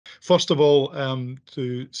First of all,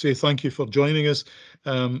 to say thank you for joining us.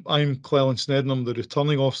 I'm Cleland Snedden. I'm the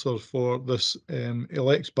returning officer for this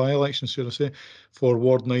by-election, should I say, for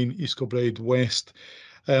Ward 9, East Kilbride West.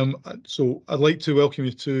 So I'd like to welcome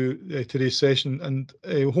you to today's session, and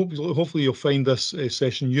hopefully you'll find this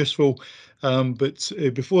session useful. But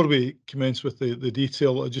before we commence with the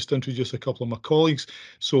detail, I'll just introduce a couple of my colleagues.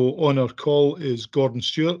 So on our call is Gordon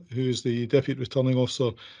Stewart, who is the Deputy Returning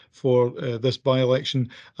Officer for this by-election,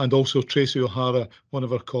 and also Tracy O'Hara, one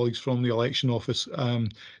of our colleagues from the Election Office.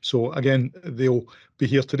 So again, they'll be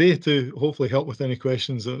here today to hopefully help with any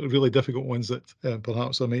questions, really difficult ones that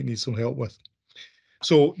perhaps I might need some help with.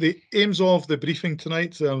 So the aims of the briefing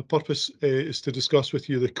tonight, the purpose is to discuss with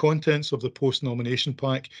you the contents of the post-nomination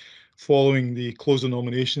pack following the close of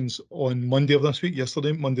nominations on Monday of this week,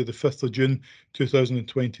 yesterday, Monday the 5th of June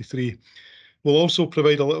 2023. We'll also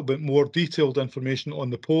provide a little bit more detailed information on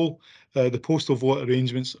the poll, the postal vote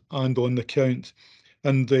arrangements, and on the count.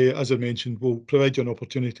 And as I mentioned, we'll provide you an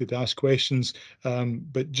opportunity to ask questions,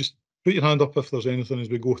 but just put your hand up if there's anything as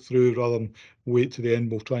we go through, rather than wait to the end.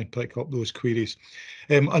 We'll try and pick up those queries.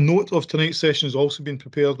 A note of tonight's session has also been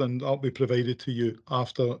prepared, and that'll be provided to you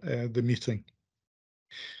after the meeting.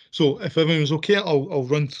 So if everyone's okay, I'll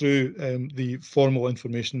run through the formal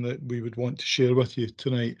information that we would want to share with you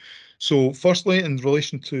tonight. So firstly, in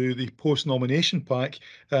relation to the post-nomination pack,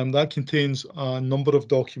 that contains a number of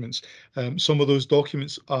documents. Some of those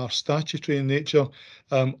documents are statutory in nature.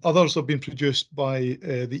 Others have been produced by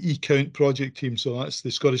the eCount project team. So that's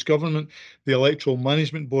the Scottish Government, the Electoral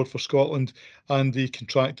Management Board for Scotland, and the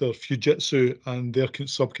contractor Fujitsu and their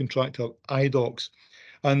subcontractor iDocs.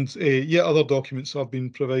 And yet other documents have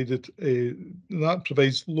been provided. That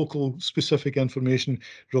provides local specific information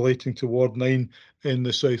relating to Ward 9 in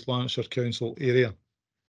the South Lanarkshire Council area.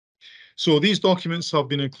 So these documents have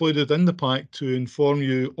been included in the pack to inform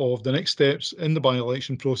you of the next steps in the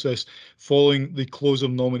by-election process following the close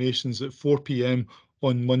of nominations at 4 p.m.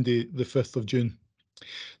 on Monday, the 5th of June.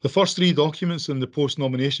 The first three documents in the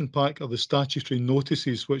post-nomination pack are the statutory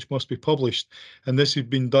notices which must be published, and this has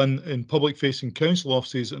been done in public-facing council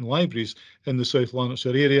offices and libraries in the South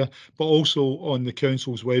Lanarkshire area, but also on the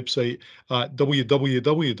council's website at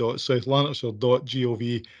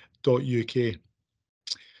www.southlanarkshire.gov.uk.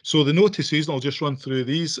 So the notices, and I'll just run through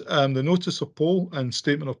these, the notice of poll and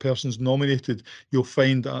statement of persons nominated, you'll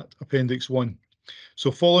find at Appendix 1. So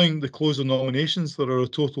following the close of nominations, there are a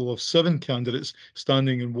total of 7 candidates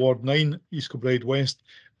standing in Ward 9, East Kilbride West,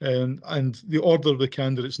 and the order of the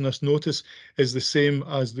candidates in this notice is the same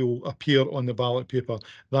as they'll appear on the ballot paper.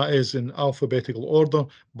 That is in alphabetical order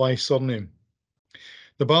by surname.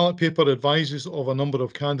 The ballot paper advises of a number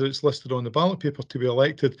of candidates listed on the ballot paper to be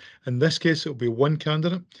elected. In this case, it will be 1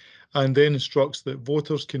 candidate, and then instructs that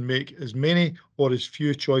voters can make as many or as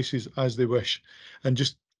few choices as they wish. And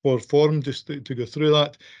just for form, just to go through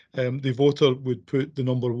that, the voter would put the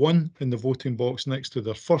number 1 in the voting box next to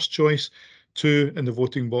their first choice, 2 in the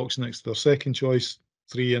voting box next to their second choice,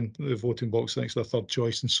 3 in the voting box next to their third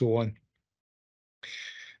choice, and so on.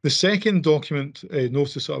 The second document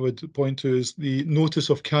notice I would point to is the notice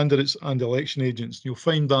of candidates and election agents. You'll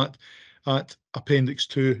find that at Appendix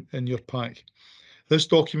 2 in your pack. This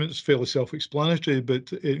document is fairly self-explanatory,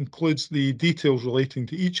 but it includes the details relating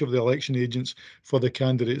to each of the election agents for the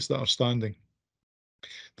candidates that are standing.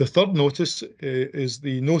 The third notice is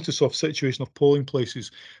the notice of situation of polling places,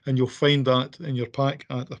 and you'll find that in your pack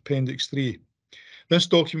at Appendix 3. This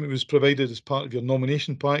document was provided as part of your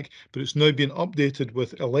nomination pack, but it's now been updated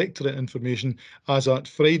with electorate information as at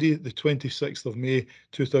Friday, the 26th of May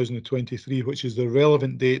 2023, which is the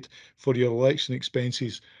relevant date for your election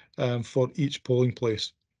expenses for each polling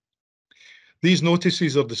place. These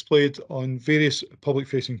notices are displayed on various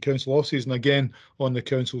public-facing council offices and again on the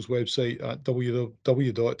council's website at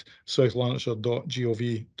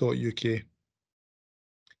www.southlanarkshire.gov.uk.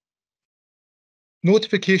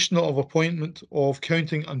 Notification of appointment of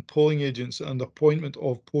counting and polling agents and appointment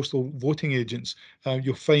of postal voting agents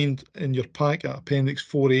you'll find in your pack at Appendix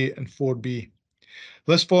 4A and 4B.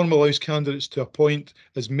 This form allows candidates to appoint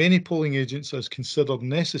as many polling agents as considered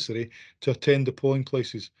necessary to attend the polling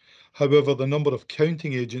places. However, the number of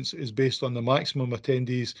counting agents is based on the maximum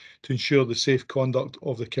attendees to ensure the safe conduct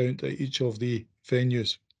of the count at each of the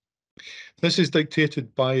venues. This is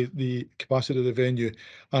dictated by the capacity of the venue,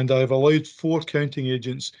 and I have allowed 4 counting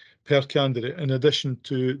agents per candidate in addition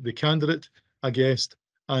to the candidate, a guest,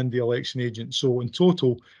 and the election agent. So in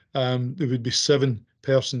total, there would be 7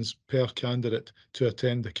 persons per candidate to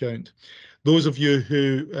attend the count. Those of you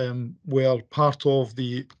who were part of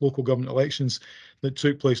the local government elections that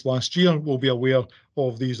took place last year will be aware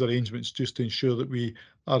of these arrangements, just to ensure that we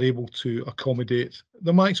are able to accommodate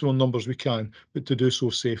the maximum numbers we can, but to do so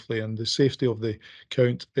safely, and the safety of the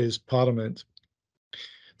count is paramount.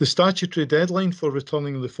 The statutory deadline for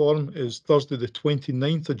returning the form is Thursday the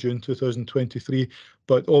 29th of June 2023,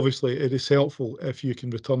 but obviously it is helpful if you can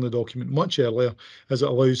return the document much earlier, as it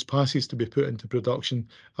allows passes to be put into production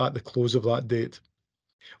at the close of that date.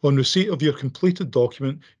 On receipt of your completed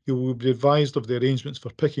document, you will be advised of the arrangements for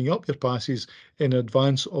picking up your passes in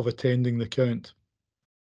advance of attending the count.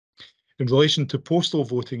 In relation to postal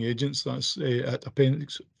voting agents, that's at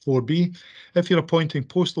Appendix 4B, if you're appointing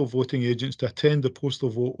postal voting agents to attend the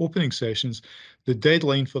postal vote opening sessions, the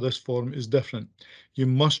deadline for this form is different. You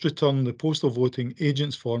must return the postal voting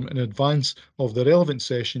agents form in advance of the relevant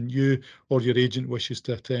session you or your agent wishes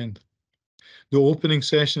to attend. The opening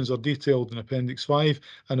sessions are detailed in Appendix 5,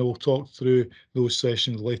 and I will talk through those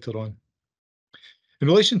sessions later on. In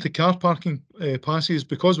relation to car parking passes,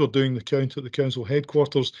 because we're doing the count at the council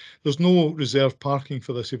headquarters, there's no reserved parking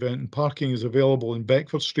for this event, and parking is available in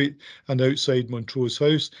Beckford Street and outside Montrose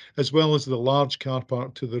House, as well as the large car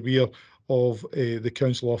park to the rear of the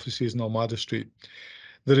council offices in Armada Street.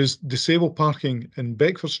 There is disabled parking in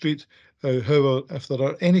Beckford Street. However, if there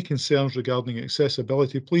are any concerns regarding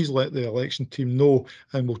accessibility, please let the election team know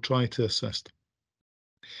and we'll try to assist.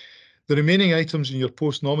 The remaining items in your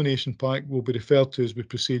post-nomination pack will be referred to as we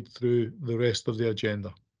proceed through the rest of the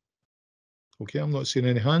agenda. Okay, I'm not seeing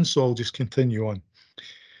any hands, so I'll just continue on.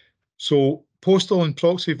 So, postal and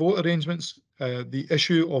proxy vote arrangements, the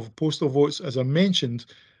issue of postal votes, as I mentioned,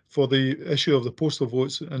 for the issue of the postal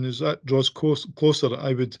votes, and as that draws closer,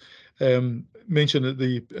 I would mention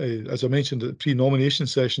that as I mentioned at the pre-nomination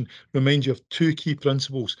session, remind you of two key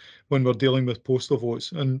principles when we're dealing with postal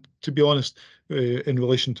votes, and to be honest, in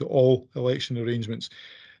relation to all election arrangements.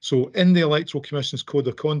 So in the Electoral Commission's Code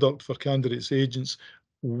of Conduct for candidates and agents,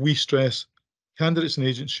 we stress candidates and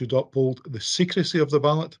agents should uphold the secrecy of the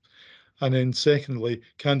ballot. And then secondly,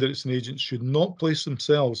 candidates and agents should not place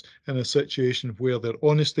themselves in a situation where their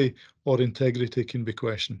honesty or integrity can be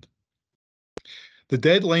questioned. The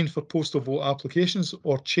deadline for postal vote applications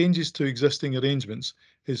or changes to existing arrangements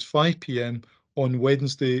is 5 p.m. on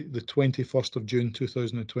Wednesday, the 21st of June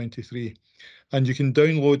 2023. And you can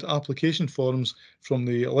download application forms from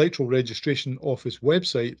the Electoral Registration Office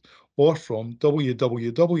website or from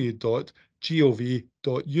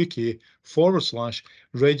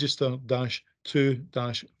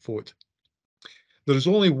www.gov.uk/register-to-vote. There is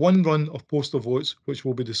only one run of postal votes which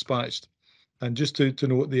will be dispatched. And just to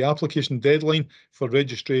note, the application deadline for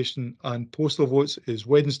registration and postal votes is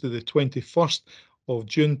Wednesday, the 21st of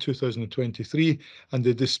June 2023, and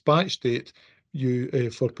the dispatch date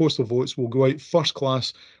for postal votes will go out first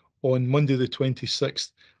class on Monday, the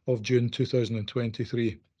 26th of June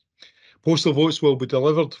 2023. Postal votes will be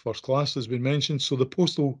delivered first class, as we mentioned, so the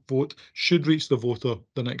postal vote should reach the voter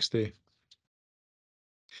the next day.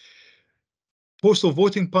 Postal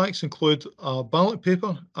voting packs include a ballot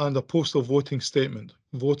paper and a postal voting statement.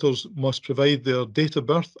 Voters must provide their date of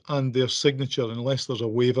birth and their signature unless there's a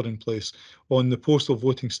waiver in place on the postal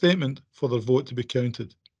voting statement for their vote to be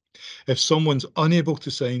counted. If someone's unable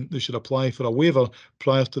to sign, they should apply for a waiver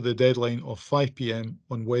prior to the deadline of 5 p.m.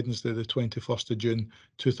 on Wednesday, the 21st of June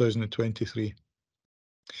 2023.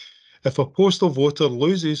 If a postal voter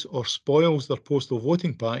loses or spoils their postal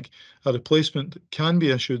voting pack, a replacement can be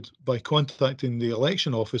issued by contacting the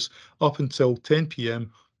election office up until 10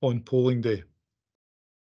 p.m. on polling day.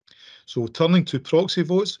 So turning to proxy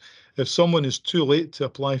votes, if someone is too late to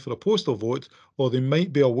apply for a postal vote, or they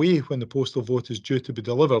might be away when the postal vote is due to be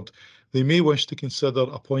delivered, they may wish to consider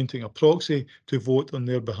appointing a proxy to vote on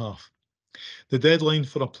their behalf. The deadline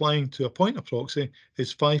for applying to appoint a proxy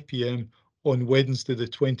is 5 p.m. on Wednesday, the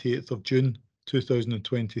 28th of June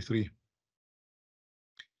 2023.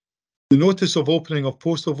 The notice of opening of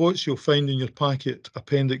postal votes you'll find in your packet,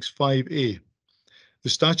 Appendix 5A. The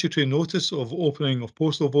statutory notice of opening of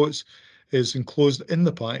postal votes is enclosed in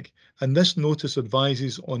the pack, and this notice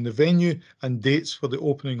advises on the venue and dates for the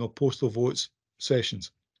opening of postal votes sessions.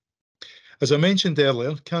 As I mentioned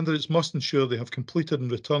earlier, candidates must ensure they have completed and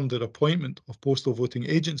returned their appointment of postal voting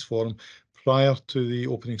agents form prior to the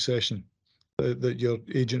opening session that your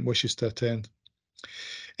agent wishes to attend.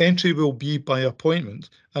 Entry will be by appointment,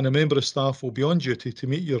 and a member of staff will be on duty to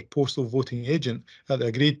meet your postal voting agent at the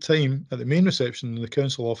agreed time at the main reception in the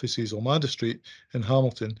council offices Armada Street in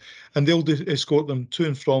Hamilton, and they'll escort them to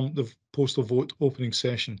and from the postal vote opening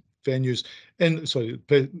session venues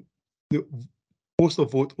the postal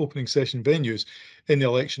vote opening session venues in the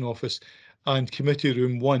election office and committee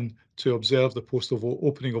room 1 to observe the postal vote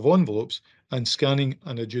opening of envelopes and scanning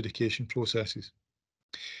and adjudication processes.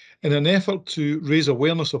 In an effort to raise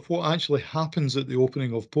awareness of what actually happens at the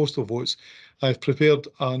opening of postal votes, I've prepared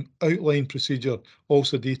an outline procedure,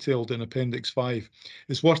 also detailed in Appendix 5.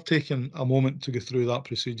 It's worth taking a moment to go through that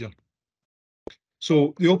procedure.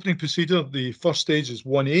 So the opening procedure, the first stage is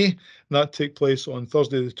 1A, and that takes place on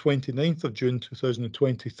Thursday the 29th of June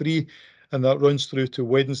 2023, and that runs through to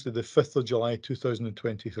Wednesday the 5th of July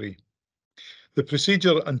 2023. The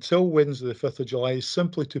procedure until Wednesday the 5th of July is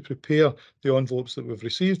simply to prepare the envelopes that we've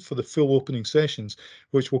received for the full opening sessions,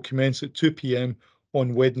 which will commence at 2 p.m.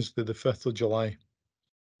 on Wednesday the 5th of July.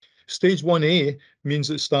 Stage 1A means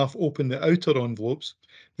that staff open the outer envelopes,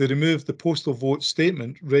 they remove the postal vote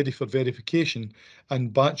statement ready for verification,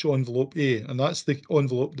 and batch envelope A, and that's the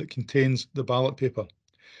envelope that contains the ballot paper.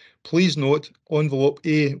 Please note, envelope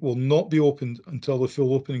A will not be opened until the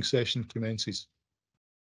full opening session commences.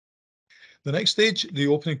 The next stage, the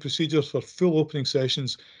opening procedures for full opening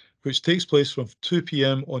sessions, which takes place from 2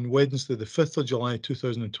 p.m. on Wednesday the 5th of July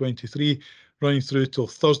 2023, running through till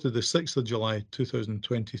Thursday the 6th of July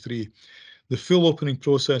 2023. The full opening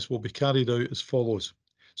process will be carried out as follows.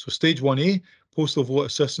 So stage 1A, postal vote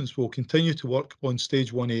assistants will continue to work on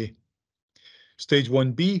stage 1A. Stage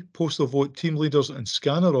 1B, postal vote team leaders and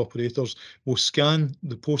scanner operators will scan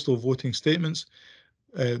the postal voting statements.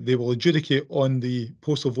 They will adjudicate on the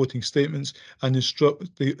postal voting statements and instruct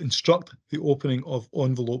the opening of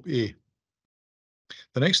envelope A.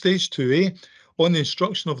 The next stage, 2A, on the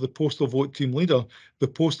instruction of the postal vote team leader, the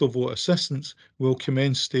postal vote assistants will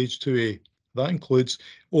commence stage 2A. That includes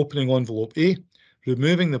opening envelope A,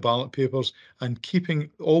 removing the ballot papers, and keeping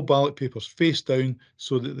all ballot papers face down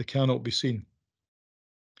so that they cannot be seen.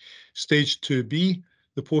 Stage 2B,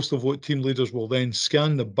 the postal vote team leaders will then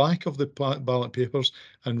scan the back of the ballot papers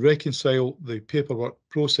and reconcile the paperwork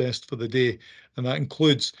processed for the day, and that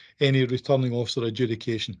includes any returning officer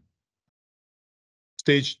adjudication.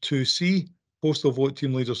 Stage 2C, postal vote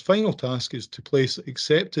team leaders' final task is to place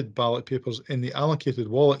accepted ballot papers in the allocated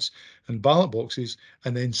wallets and ballot boxes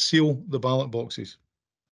and then seal the ballot boxes.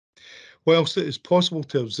 Whilst it is possible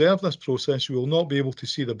to observe this process, you will not be able to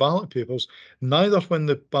see the ballot papers, neither when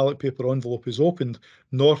the ballot paper envelope is opened,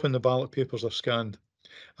 nor when the ballot papers are scanned.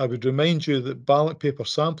 I would remind you that ballot paper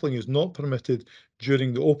sampling is not permitted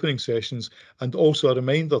during the opening sessions, and also a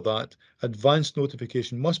reminder that advance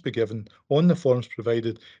notification must be given on the forms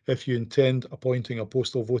provided if you intend appointing a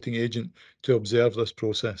postal voting agent to observe this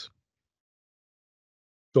process.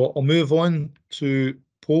 So I'll move on to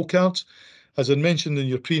poll cards. As I mentioned in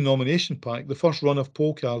your pre-nomination pack, the first run of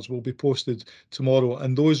poll cards will be posted tomorrow,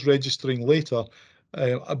 and those registering later,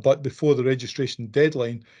 but before the registration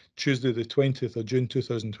deadline, Tuesday the 20th of June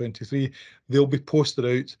 2023, they'll be posted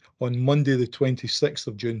out on Monday the 26th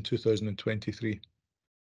of June 2023.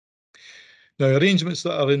 Now, arrangements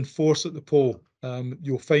that are in force at the poll,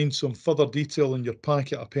 you'll find some further detail in your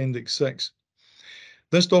packet, Appendix 6.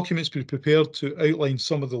 This document's been prepared to outline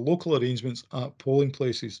some of the local arrangements at polling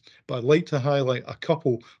places, but I'd like to highlight a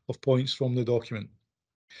couple of points from the document.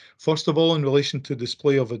 First of all, in relation to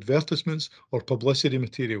display of advertisements or publicity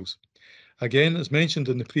materials. Again, as mentioned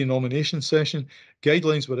in the pre-nomination session,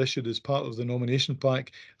 guidelines were issued as part of the nomination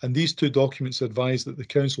pack, and these two documents advise that the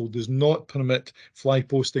Council does not permit fly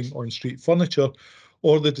posting on street furniture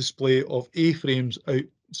or the display of A-frames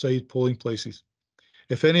outside polling places.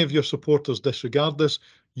 If any of your supporters disregard this,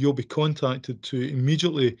 you'll be contacted to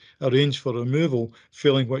immediately arrange for removal,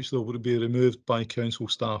 failing which they will be removed by council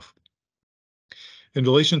staff. In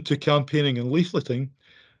relation to campaigning and leafleting,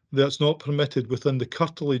 that's not permitted within the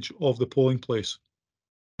curtilage of the polling place.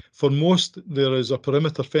 For most, there is a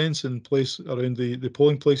perimeter fence in place around the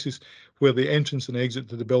polling places where the entrance and exit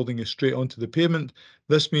to the building is straight onto the pavement.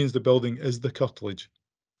 This means the building is the curtilage.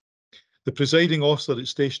 The presiding officer at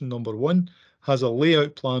station number 1 has a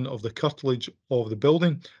layout plan of the curtilage of the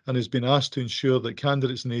building and has been asked to ensure that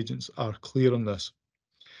candidates and agents are clear on this.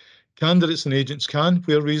 Candidates and agents can,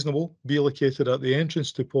 where reasonable, be located at the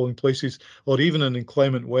entrance to polling places or even in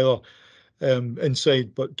inclement weather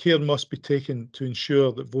inside, but care must be taken to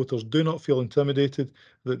ensure that voters do not feel intimidated,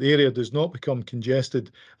 that the area does not become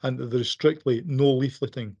congested, and that there is strictly no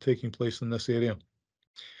leafleting taking place in this area.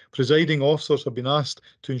 Presiding officers have been asked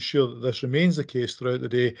to ensure that this remains the case throughout the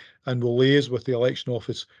day and will liaise with the election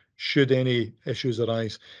office should any issues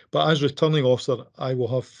arise. But as returning officer, I will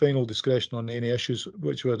have final discretion on any issues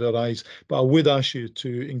which would arise. But I would ask you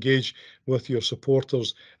to engage with your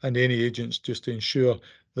supporters and any agents just to ensure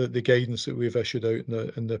that the guidance that we've issued out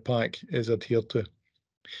in the pack is adhered to.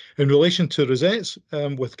 In relation to rosettes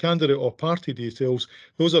with candidate or party details,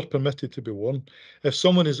 those are permitted to be worn. If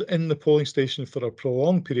someone is in the polling station for a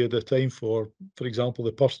prolonged period of time for example,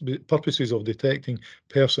 the purposes of detecting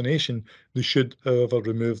personation, they should, however,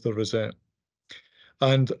 remove the rosette.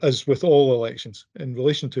 And as with all elections, in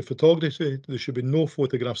relation to photography, there should be no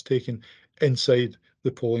photographs taken inside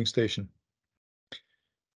the polling station.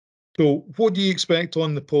 So what do you expect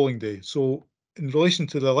on the polling day? So in relation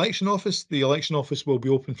to the election office will be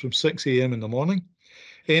open from 6 a.m. in the morning.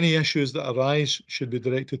 Any issues that arise should be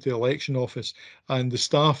directed to the election office, and the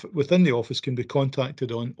staff within the office can be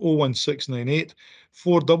contacted on 01698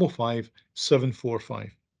 455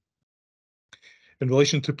 745. In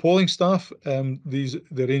relation to polling staff, the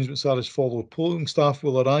arrangements are as follow. Polling staff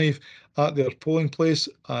will arrive at their polling place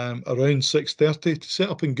around 6:30 to set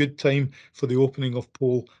up in good time for the opening of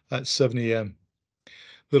poll at 7 a.m.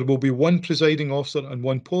 There will be one presiding officer and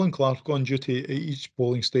one polling clerk on duty at each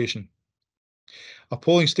polling station. A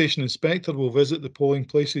polling station inspector will visit the polling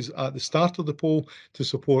places at the start of the poll to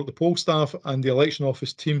support the poll staff, and the election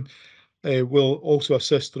office team will also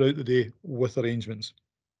assist throughout the day with arrangements.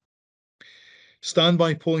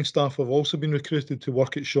 Standby polling staff have also been recruited to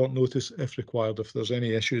work at short notice if required, if there's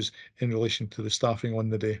any issues in relation to the staffing on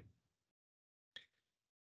the day.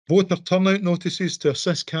 Voter turnout notices to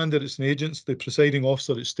assist candidates and agents. The presiding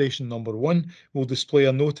officer at station number 1 will display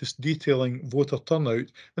a notice detailing voter turnout,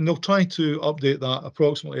 and they'll try to update that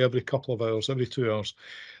approximately every couple of hours, every 2 hours.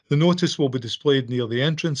 The notice will be displayed near the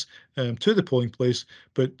entrance to the polling place,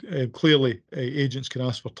 but clearly agents can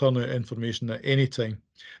ask for turnout information at any time.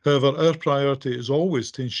 However, our priority is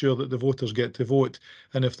always to ensure that the voters get to vote,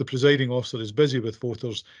 and if the presiding officer is busy with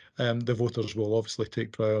voters, the voters will obviously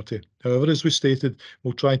take priority. However, as we stated,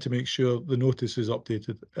 we'll try to make sure the notice is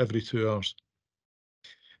updated every 2 hours.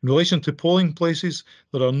 In relation to polling places,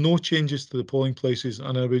 there are no changes to the polling places,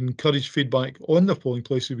 and I would encourage feedback on the polling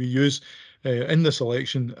places we use in this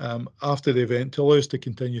election after the event to allow us to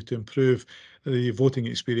continue to improve the voting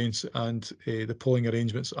experience and the polling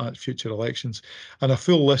arrangements at future elections. And a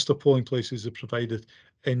full list of polling places is provided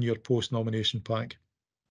in your post-nomination pack.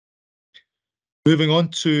 Moving on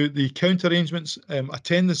to the count arrangements,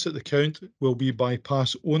 attendance at the count will be by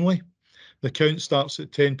pass only. The count starts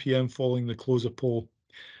at 10 p.m. following the close of poll.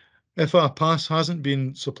 If a pass hasn't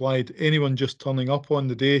been supplied, anyone just turning up on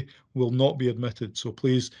the day will not be admitted. So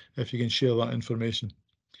please, if you can share that information.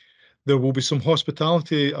 There will be some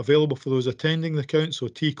hospitality available for those attending the count, so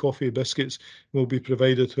tea, coffee, biscuits will be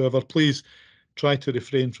provided. However, please try to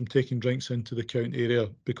refrain from taking drinks into the count area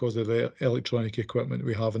because of the electronic equipment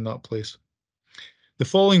we have in that place. The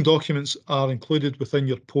following documents are included within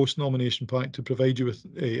your post-nomination pack to provide you with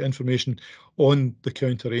information on the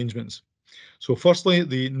count arrangements. So firstly,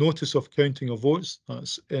 the notice of counting of votes,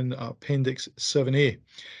 that's in Appendix 7A.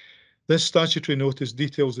 This statutory notice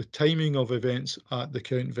details the timing of events at the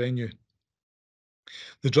count venue.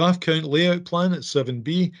 The draft count layout plan at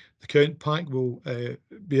 7B, the count pack will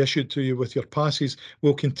be issued to you with your passes,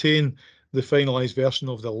 will contain the finalised version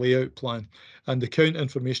of the layout plan, and the count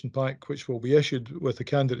information pack, which will be issued with the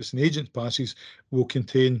candidates and agents passes, will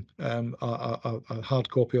contain a hard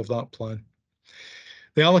copy of that plan.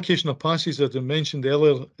 The allocation of passes, as I mentioned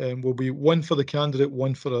earlier, will be one for the candidate,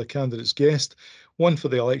 one for the candidate's guest, one for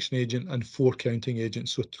the election agent, and 4 counting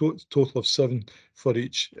agents. So total of 7 for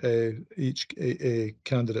each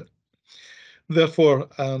candidate. Therefore,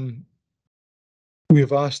 we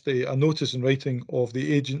have asked a notice in writing of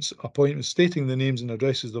the agent's appointment stating the names and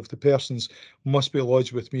addresses of the persons must be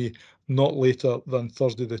lodged with me not later than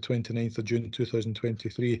Thursday the 29th of June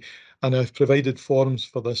 2023. And I've provided forms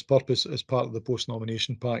for this purpose as part of the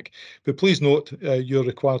post-nomination pack. But please note you're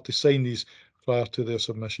required to sign these prior to their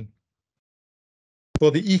submission. For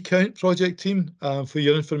the eCount project team, for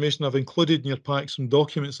your information, I've included in your pack some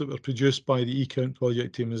documents that were produced by the eCount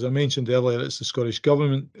project team. As I mentioned earlier, it's the Scottish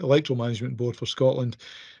Government, Electoral Management Board for Scotland,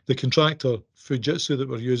 the contractor Fujitsu that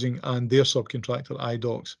we're using, and their subcontractor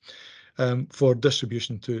iDocs for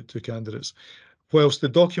distribution to candidates. Whilst the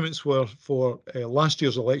documents were for last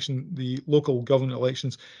year's election, the local government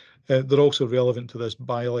elections, they're also relevant to this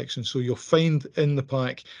by-election. So you'll find in the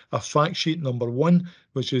pack a fact sheet number 1,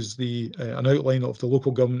 which is an outline of the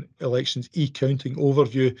local government elections e-counting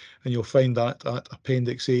overview, and you'll find that at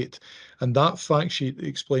Appendix 8. And that fact sheet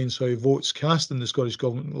explains how votes cast in the Scottish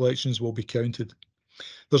Government elections will be counted.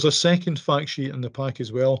 There's a second fact sheet in the pack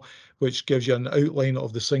as well, which gives you an outline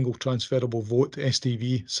of the single transferable vote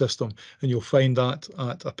STV system, and you'll find that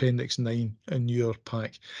at Appendix 9 in your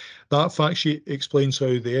pack. That fact sheet explains how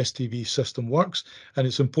the STV system works, and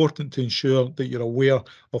it's important to ensure that you're aware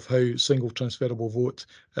of how single transferable vote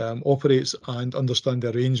operates and understand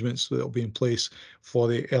the arrangements that will be in place for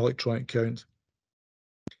the electronic count.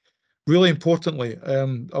 Really importantly,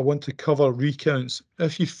 I want to cover recounts.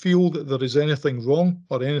 If you feel that there is anything wrong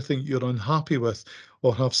or anything you're unhappy with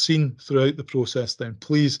or have seen throughout the process, then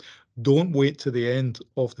please don't wait to the end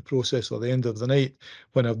of the process or the end of the night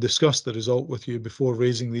when I've discussed the result with you before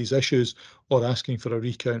raising these issues or asking for a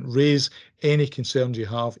recount. Raise any concerns you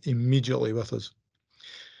have immediately with us.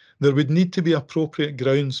 There would need to be appropriate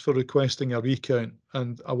grounds for requesting a recount,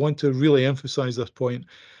 and I want to really emphasise this point,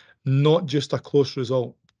 not just a close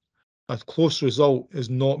result. A close result is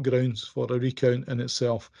not grounds for a recount in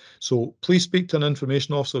itself. So please speak to an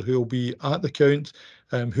information officer who will be at the count,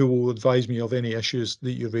 who will advise me of any issues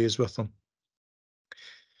that you raise with them.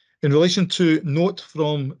 In relation to note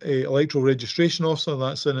from a electoral registration officer,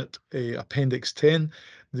 that's in it, Appendix 10.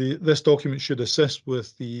 This document should assist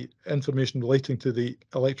with the information relating to the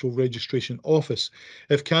electoral registration office.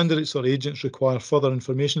 If candidates or agents require further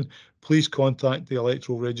information, please contact the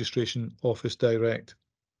electoral registration office direct.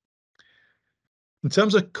 In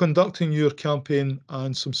terms of conducting your campaign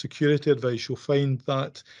and some security advice, you'll find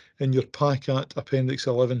that in your pack at Appendix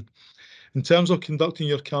 11. In terms of conducting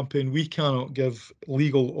your campaign, we cannot give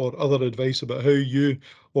legal or other advice about how you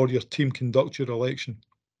or your team conduct your election,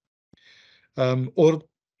 or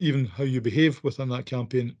even how you behave within that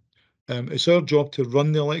campaign. It's our job to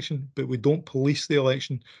run the election, but we don't police the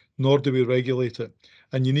election, nor do we regulate it.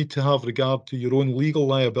 And you need to have regard to your own legal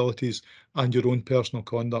liabilities and your own personal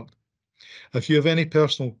conduct. If you have any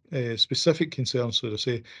personal specific concerns, so to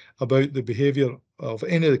say, about the behaviour of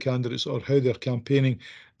any of the candidates or how they're campaigning,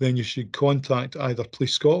 then you should contact either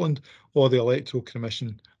Police Scotland or the Electoral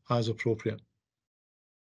Commission as appropriate.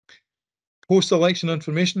 Post-election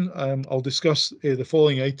information, I'll discuss the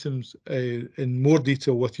following items in more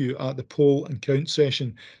detail with you at the poll and count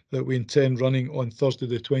session that we intend running on Thursday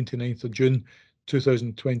the 29th of June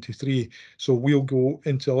 2023. So we'll go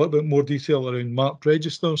into a little bit more detail around marked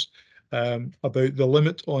registers, about the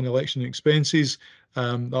limit on election expenses.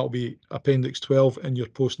 That'll be Appendix 12 in your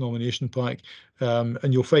post-nomination pack,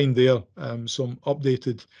 and you'll find there some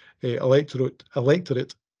updated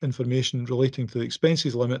electorate information relating to the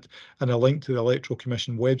expenses limit and a link to the Electoral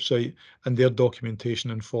Commission website and their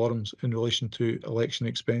documentation and forums in relation to election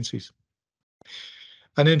expenses.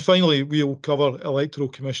 And then finally, we'll cover Electoral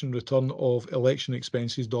Commission return of election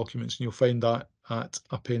expenses documents, and you'll find that at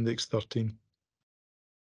Appendix 13.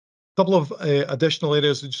 A couple of additional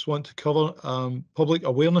areas I just want to cover. Public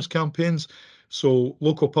awareness campaigns. So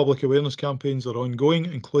local public awareness campaigns are ongoing,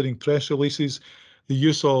 including press releases, the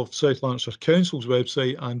use of South Lanarkshire Council's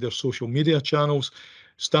website and their social media channels,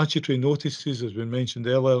 statutory notices, as we mentioned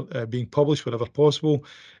earlier, being published wherever possible,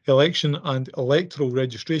 election and electoral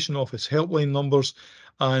registration office helpline numbers,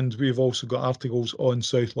 and we've also got articles on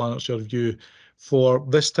South Lanarkshire View. For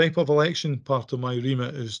this type of election, part of my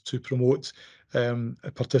remit is to promote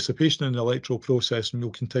participation in the electoral process, and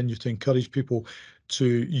we'll continue to encourage people to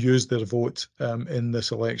use their vote in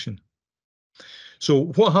this election. So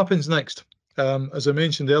what happens next? As I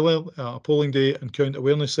mentioned earlier, a polling day and count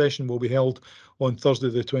awareness session will be held on Thursday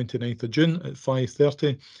the 29th of June at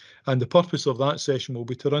 5:30, and the purpose of that session will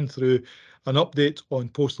be to run through an update on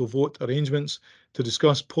postal vote arrangements, to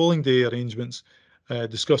discuss polling day arrangements,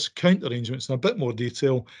 discuss count arrangements in a bit more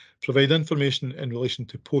detail, provide information in relation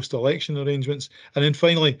to post-election arrangements, and then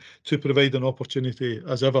finally to provide an opportunity,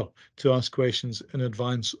 as ever, to ask questions in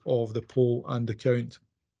advance of the poll and the count.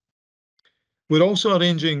 We're also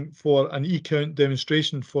arranging for an e-count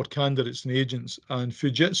demonstration for candidates and agents, and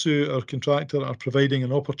Fujitsu, our contractor, are providing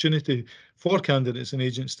an opportunity for candidates and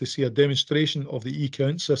agents to see a demonstration of the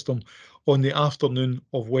e-count system on the afternoon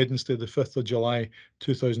of Wednesday, the 5th of July,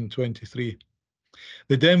 2023.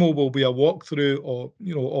 The demo will be a walkthrough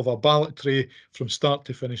of a ballot tray from start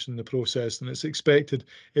to finish in the process, and it's expected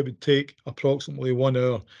it would take approximately 1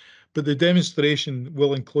 hour. But the demonstration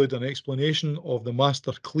will include an explanation of the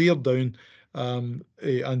master clear down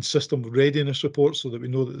and system readiness report, so that we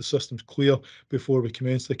know that the system's clear before we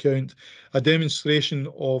commence the count, a demonstration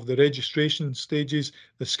of the registration stages,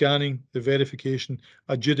 the scanning, the verification,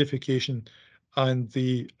 adjudication, and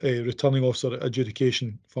the returning officer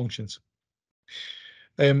adjudication functions.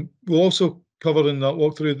 We'll also cover in that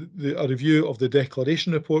walkthrough a review of the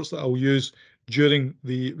declaration reports that I'll use during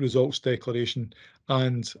the results declaration.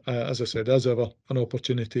 And as I said, as ever, an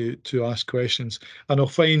opportunity to ask questions. And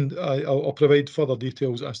I'll provide further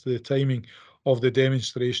details as to the timing of the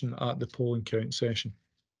demonstration at the polling count session.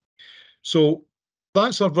 So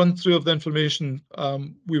that's a run through of the information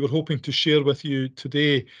we were hoping to share with you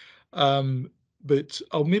today. But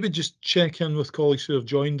I'll maybe just check in with colleagues who have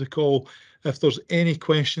joined the call if there's any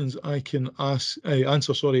questions I can answer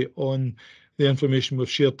on the information we've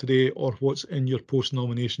shared today or what's in your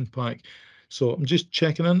post-nomination pack. So I'm just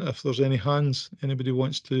checking in if there's any hands anybody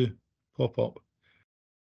wants to pop up.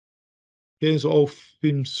 Okay, so all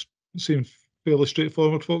seem fairly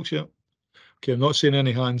straightforward, folks, yeah? Okay, I'm not seeing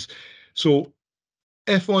any hands. So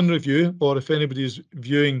if on review, or if anybody's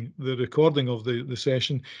viewing the recording of the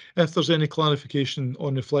session, if there's any clarification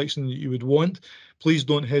on reflection that you would want, please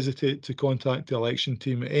don't hesitate to contact the election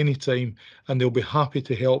team at any time, and they'll be happy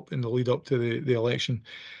to help in the lead up to the election.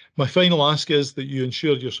 My final ask is that you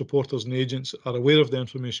ensure your supporters and agents are aware of the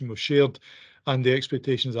information we've shared and the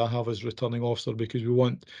expectations I have as returning officer, because we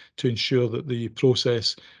want to ensure that the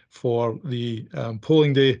process for the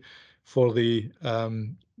polling day, for the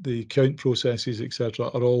count processes, etc.,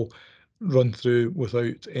 are all run through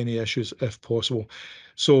without any issues if possible.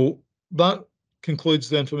 So that concludes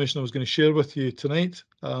the information I was going to share with you tonight.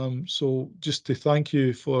 So just to thank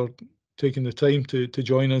you for taking the time to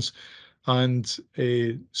join us, and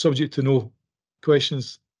subject to no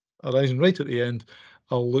questions arising right at the end,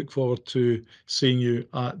 I'll look forward to seeing you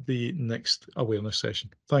at the next awareness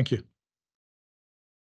session. Thank you.